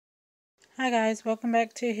Hi, guys, welcome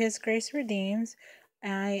back to His Grace Redeems.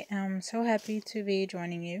 I am so happy to be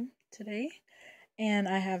joining you today, and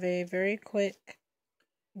I have a very quick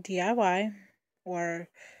DIY or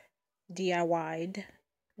DIY'd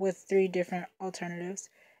with 3 different alternatives.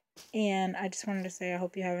 And I just wanted to say I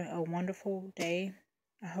hope you're having a wonderful day.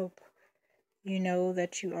 I hope you know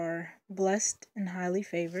that you are blessed and highly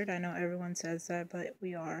favored. I know everyone says that, but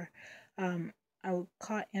we are. I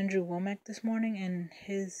caught Andrew Womack this morning, and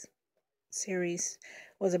his series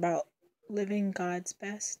was about living God's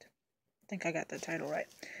best. I think I got the title right.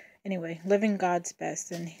 Anyway, living God's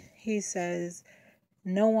best. And he says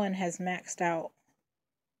no one has maxed out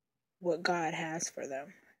what God has for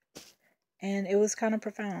them. And it was kind of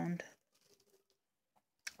profound.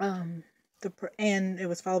 And it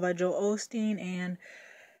was followed by Joel Osteen and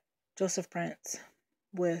Joseph Prince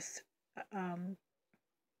with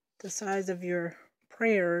the size of your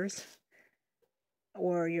prayers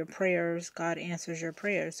God answers your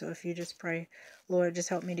prayers. So if you just pray, Lord, just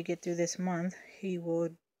help me to get through this month, He will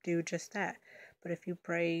do just that. But if you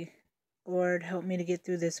pray, Lord, help me to get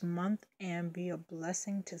through this month and be a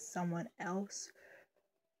blessing to someone else,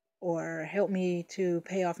 or help me to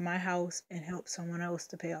pay off my house and help someone else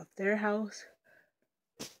to pay off their house,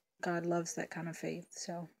 God loves that kind of faith.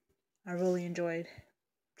 So I really enjoyed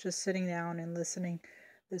just sitting down and listening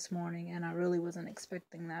this morning, and I really wasn't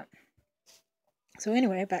expecting that. So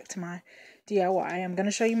anyway, back to my DIY. I'm going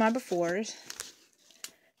to show you my befores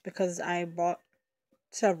because I bought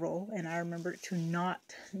several and I remembered to not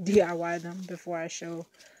DIY them before I show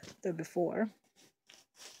the before.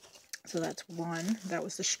 So that's one. That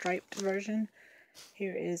was the striped version.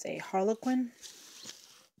 Here is a Harlequin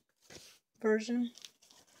version.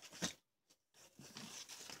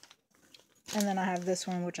 And then I have this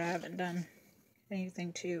one, which I haven't done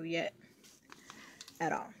anything to yet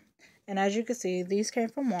at all. And as you can see, these came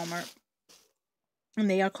from Walmart. And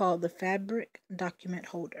they are called the Fabric Document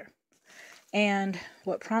Holder. And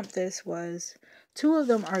what prompted this was 2 of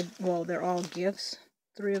them are, well, they're all gifts.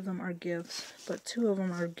 3 of them are gifts, but 2 of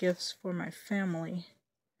them are gifts for my family.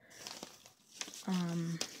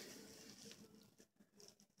 I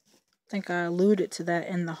think I alluded to that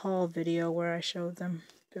in the haul video where I showed them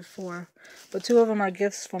before. But 2 of them are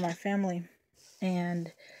gifts for my family.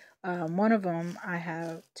 And one of them I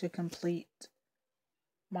have to complete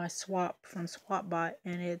my swap from SwapBot,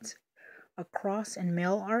 and it's a cross and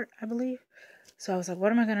mail art, I believe. So I was like,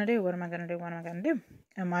 what am I going to do? What am I going to do? What am I going to do?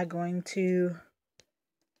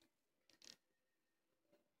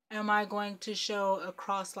 Am I going to show a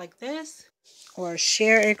cross like this, or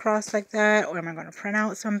share a cross like that, or am I going to print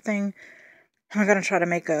out something? Am I going to try to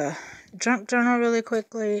make a junk journal really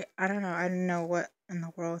quickly? I don't know. I didn't know what in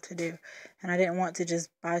the world to do, and I didn't want to just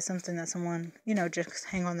buy something that someone, just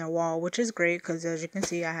hang on their wall, which is great because as you can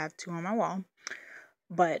see, I have 2 on my wall.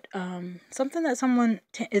 But something that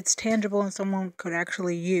it's tangible and someone could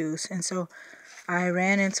actually use. And so I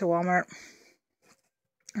ran into Walmart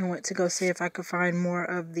and went to go see if I could find more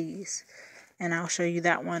of these. And I'll show you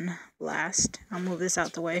that one last. I'll move this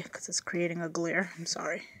out the way because it's creating a glare. I'm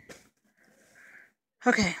sorry.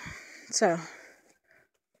 Okay, so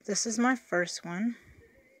this is my first one.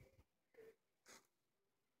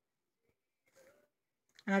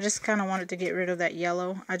 And I just kind of wanted to get rid of that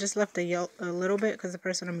yellow. I just left a little bit because the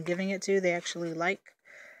person I'm giving it to, they actually like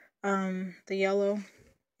the yellow.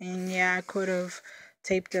 And yeah, I could have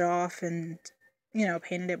taped it off and,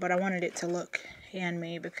 painted it, but I wanted it to look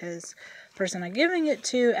handmade because the person I'm giving it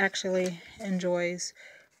to actually enjoys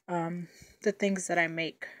the things that I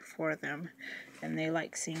make for them, and they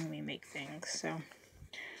like seeing me make things. So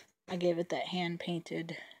I gave it that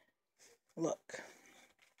hand-painted look.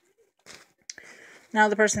 Now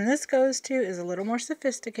the person this goes to is a little more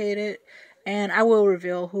sophisticated, and I will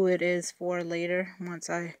reveal who it is for later once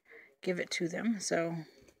I give it to them. So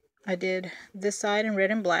I did this side in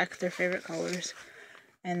red and black, their favorite colors,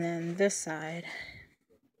 and then this side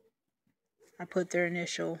I put their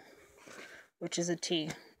initial, which is a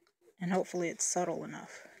T, and hopefully it's subtle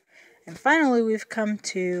enough. And finally we've come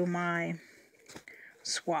to my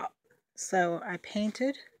swap. So I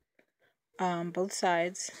painted both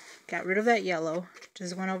sides, got rid of that yellow,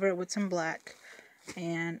 just went over it with some black,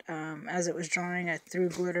 and as it was drying I threw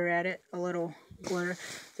glitter at it, a little glitter.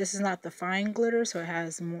 This is not the fine glitter, so it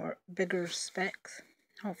has bigger specks.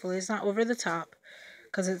 Hopefully it's not over the top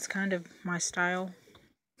because it's kind of my style.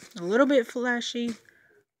 A little bit flashy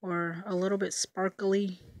or a little bit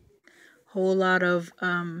sparkly. Whole lot of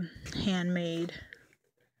handmade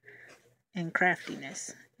and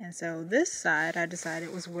craftiness. And so this side I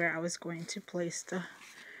decided was where I was going to place the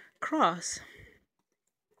cross.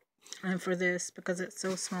 And for this, because it's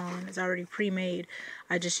so small and it's already pre-made,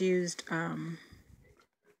 I just used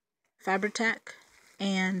Fabri-Tac.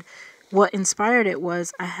 And what inspired it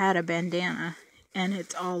was I had a bandana and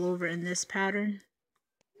it's all over in this pattern.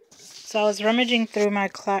 So I was rummaging through my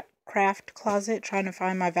craft closet trying to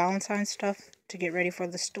find my Valentine's stuff to get ready for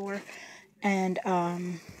the store. And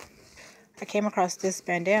I came across this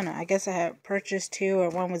bandana. I guess I had purchased two, or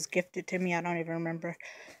one was gifted to me. I don't even remember.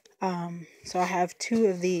 So I have two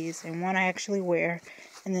of these, and one I actually wear,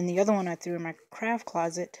 and then the other one I threw in my craft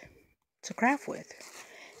closet to craft with.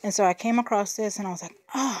 And so I came across this, and I was like,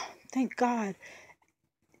 oh, thank God.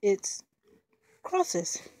 It's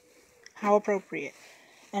crosses. How appropriate.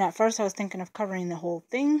 And at first I was thinking of covering the whole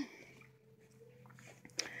thing,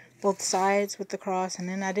 both sides with the cross, and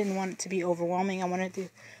then I didn't want it to be overwhelming. I wanted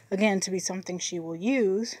it, again, to be something she will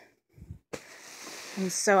use.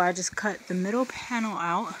 And so I just cut the middle panel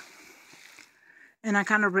out, and I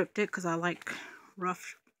kind of ripped it because I like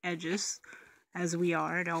rough edges, as we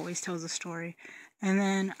are. It always tells a story. And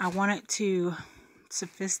then I wanted to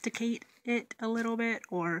sophisticate it a little bit,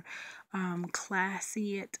 or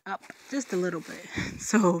classy it up just a little bit.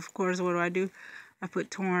 So of course, what do? I put a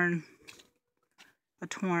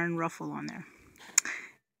torn ruffle on there.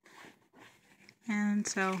 And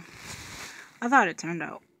so I thought it turned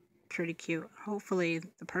out pretty cute. Hopefully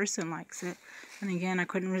the person likes it. And again, I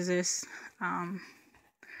couldn't resist.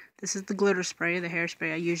 This is the glitter spray, the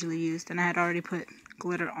hairspray I usually used, and I had already put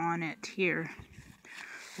glitter on it here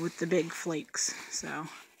with the big flakes. So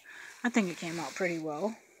I think it came out pretty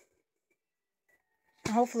well.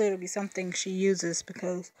 Hopefully it'll be something she uses,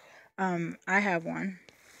 because I have one.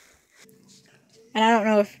 And I don't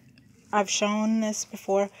know if I've shown this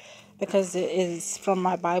before, because it is from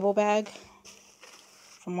my Bible bag,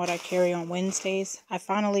 from what I carry on Wednesdays. I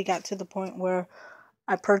finally got to the point where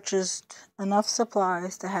I purchased enough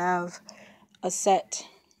supplies to have a set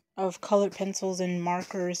of colored pencils and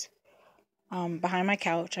markers behind my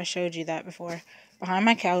couch. I showed you that before. Behind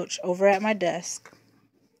my couch, over at my desk,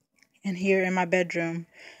 and here in my bedroom,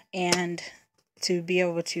 and to be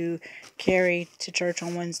able to carry to church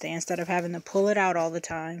on Wednesday instead of having to pull it out all the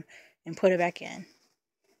time and put it back in.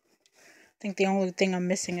 I think the only thing I'm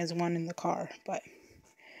missing is one in the car, but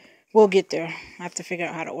we'll get there. I have to figure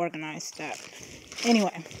out how to organize that.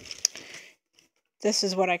 Anyway, this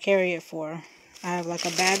is what I carry it for. I have like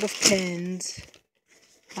a bag of pens.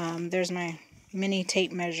 There's my mini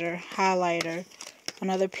tape measure, highlighter,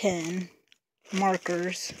 another pen,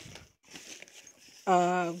 markers,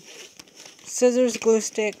 scissors, glue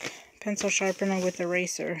stick, pencil sharpener with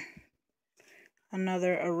eraser.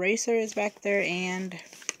 Another eraser is back there, and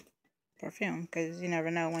perfume, because you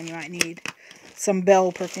never know when you might need some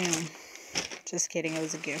Belle perfume. Just kidding, it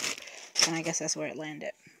was a gift, and I guess that's where it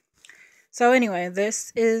landed. So anyway,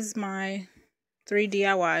 this is my 3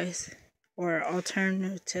 DIYs, or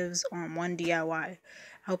alternatives on one DIY. I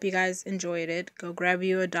hope you guys enjoyed it. Go grab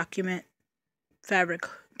you a fabric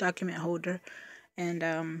document holder, and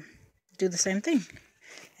do the same thing.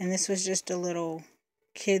 And this was just a little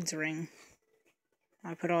kid's ring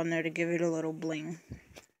I put on there to give it a little bling.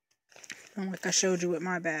 And like I showed you with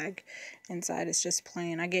my bag, inside it's just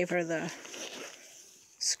plain. I gave her the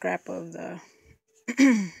scrap of the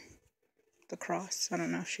the cross. I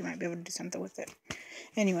don't know, she might be able to do something with it.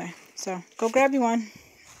 Anyway, so go grab you one.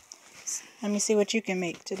 Let me see what you can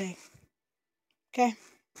make today. Okay?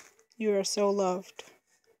 You are so loved.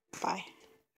 Bye.